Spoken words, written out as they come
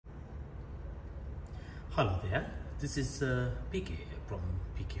Hello there, this is PK from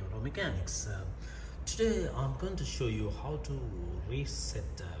PK Auto Mechanics. Today I'm going to show you how to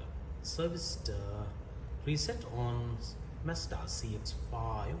reset on Mazda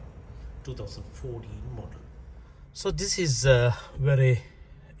CX-5 2014 model. So this is a very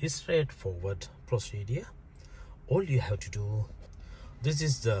straightforward procedure. All you have to do, this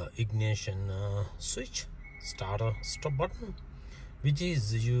is the ignition switch, starter stop button, which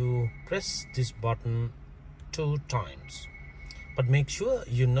is you press this button 2 times, but make sure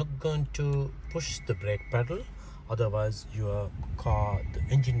you're not going to push the brake pedal, otherwise your car, the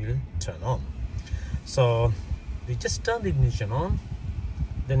engine will turn on. So we just turn the ignition on,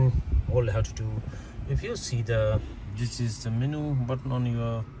 then all you have to do, if you see this is the menu button on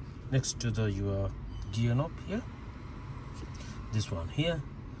your next to your gear knob here, this one here.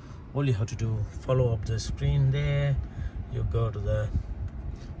 All you have to do, follow up the screen there, you go the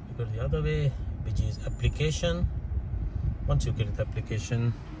other way, which is application. Once you get the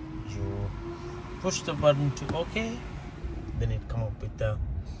application, you push the button to OK, then it come up with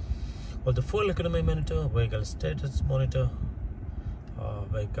the fuel economy monitor, vehicle status monitor,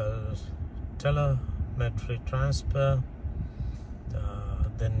 vehicle telemetry transfer.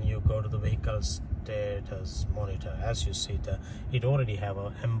 Then you go to the vehicle status monitor. As you see, it already have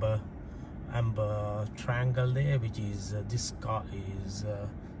a amber triangle there, which is this car is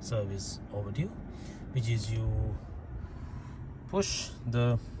service overdue, which is you push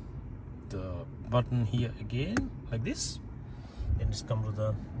the button here again like this, then it's come to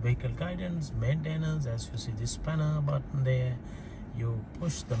the vehicle guidance, maintenance. As you see this spanner button there, you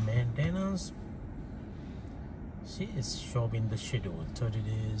push the maintenance. See, it's showing the schedule, 30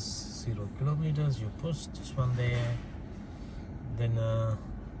 days 0 kilometers. You push this one there, then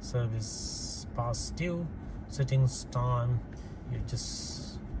service past due, settings time, you just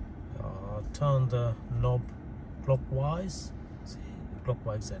turn the knob clockwise, see,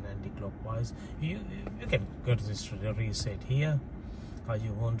 clockwise and anti-clockwise. You can go to this reset here.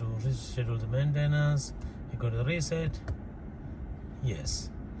 You want to reschedule the maintenance, you go to the reset.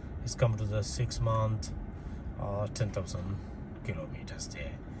 Yes, it's come to the 6 month 10,000 kilometers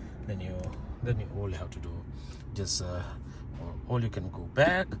there. Then you all have to do, just or you can go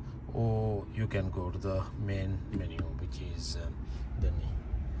back, or you can go to the main menu, which is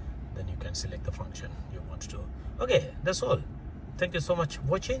then you can select the function you want to do. Okay, that's all. Thank you so much for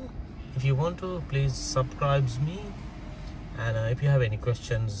watching. If you want to, please subscribe me, and if you have any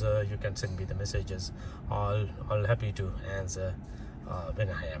questions, you can send me the messages. I'll happy to answer when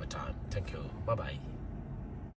I have a time. Thank you. Bye bye.